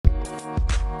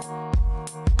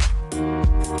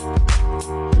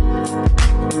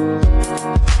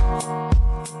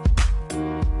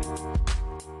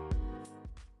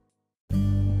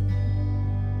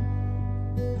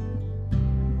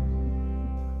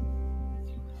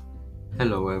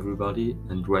Hello, everybody,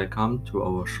 and welcome to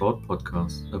our short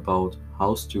podcast about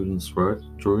how students work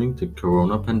during the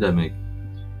corona pandemic.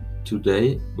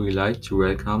 Today, we like to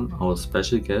welcome our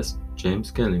special guest,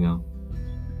 James Gellinger.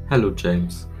 Hello,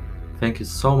 James. Thank you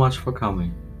so much for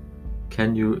coming.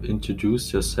 Can you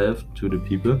introduce yourself to the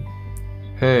people?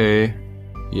 Hey,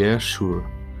 yeah, sure.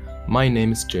 My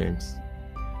name is James.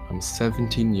 I'm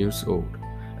 17 years old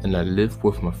and I live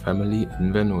with my family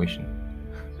in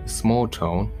Verneuchen, a small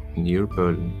town near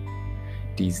Berlin.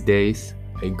 These days,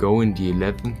 I go in the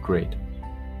 11th grade.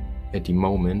 At the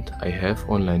moment, I have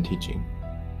online teaching.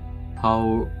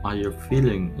 How are you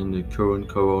feeling in the current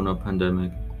corona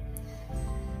pandemic?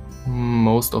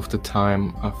 Most of the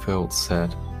time, I felt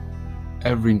sad.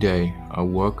 Every day, I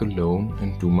work alone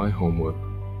and do my homework.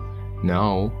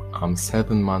 Now, I'm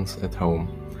 7 months at home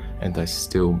and I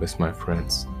still miss my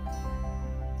friends.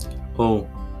 Oh,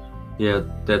 yeah,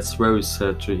 that's very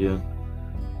sad to hear.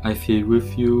 I feel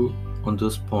with you on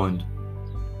this point.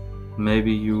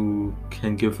 Maybe you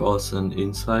can give us an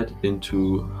insight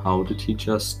into how the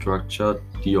teachers structure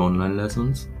the online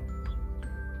lessons?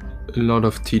 A lot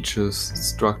of teachers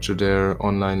structure their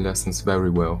online lessons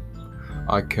very well.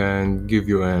 I can give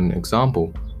you an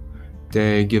example.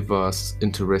 They give us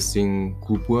interesting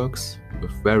group works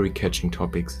with very catching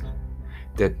topics.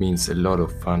 That means a lot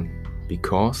of fun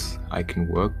because I can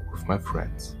work with my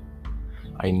friends.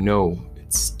 I know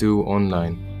it's still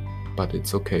online, but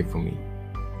it's okay for me.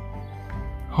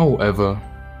 However,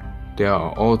 there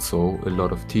are also a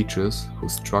lot of teachers who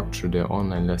structure their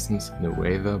online lessons in a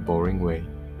rather boring way.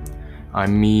 I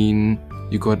mean,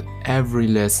 you got every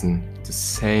lesson the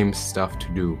same stuff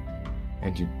to do,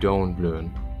 and you don't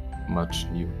learn much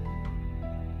new.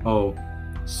 Oh,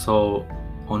 so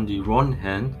on the one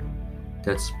hand,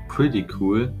 that's pretty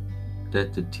cool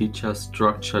that the teachers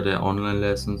structure their online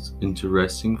lessons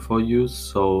interesting for you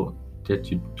so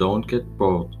that you don't get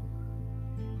bored.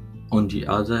 On the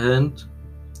other hand,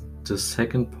 the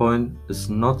second point is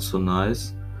not so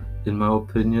nice, in my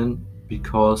opinion,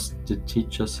 because the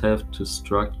teachers have to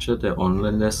structure their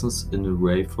online lessons in a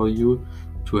way for you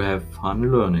to have fun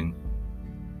learning.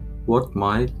 What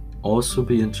might also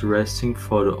be interesting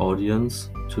for the audience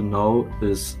to know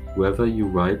is whether you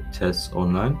write tests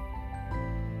online.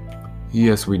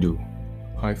 Yes, we do.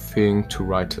 I think to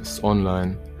write tests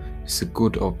online is a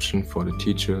good option for the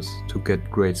teachers to get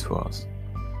grades for us.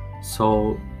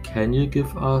 So, can you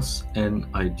give us an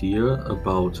idea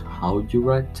about how you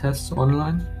write tests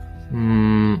online?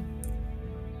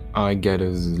 I get a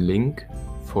link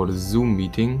for the Zoom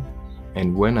meeting,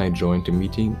 and when I join the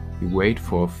meeting, we wait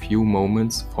for a few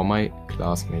moments for my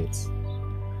classmates.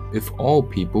 If all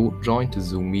people join the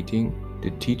Zoom meeting, the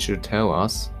teacher tells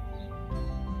us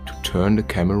to turn the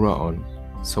camera on,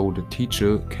 so the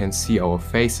teacher can see our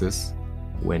faces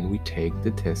when we take the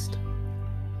test.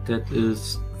 That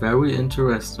is very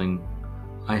interesting.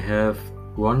 I have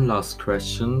one last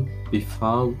question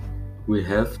before we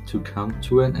have to come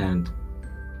to an end.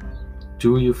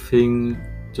 Do you think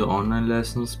the online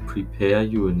lessons prepare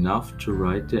you enough to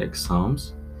write the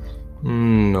exams?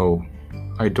 No,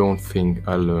 I don't think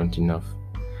I learned enough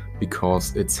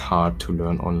because it's hard to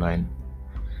learn online.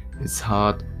 It's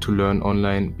hard to learn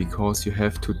online because you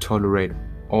have to tolerate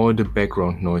all the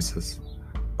background noises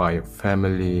by your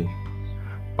family,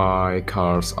 by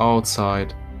cars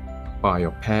outside, by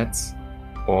your pets,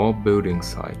 or building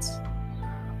sites.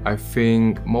 I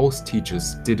think most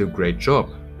teachers did a great job,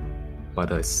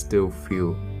 but I still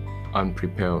feel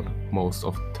unprepared most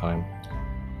of the time.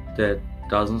 That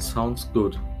doesn't sound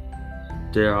good.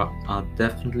 There are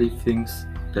definitely things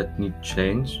that need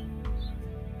change.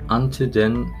 Until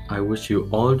then, I wish you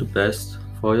all the best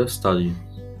for your study.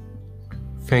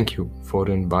 Thank you for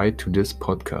the invite to this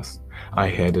podcast. I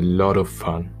had a lot of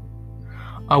fun.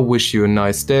 I wish you a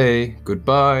nice day.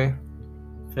 Goodbye.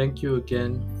 Thank you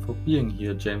again for being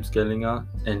here, James Gellinger,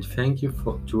 and thank you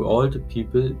to all the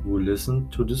people who listen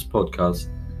to this podcast.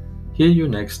 Hear you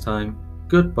next time.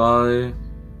 Goodbye.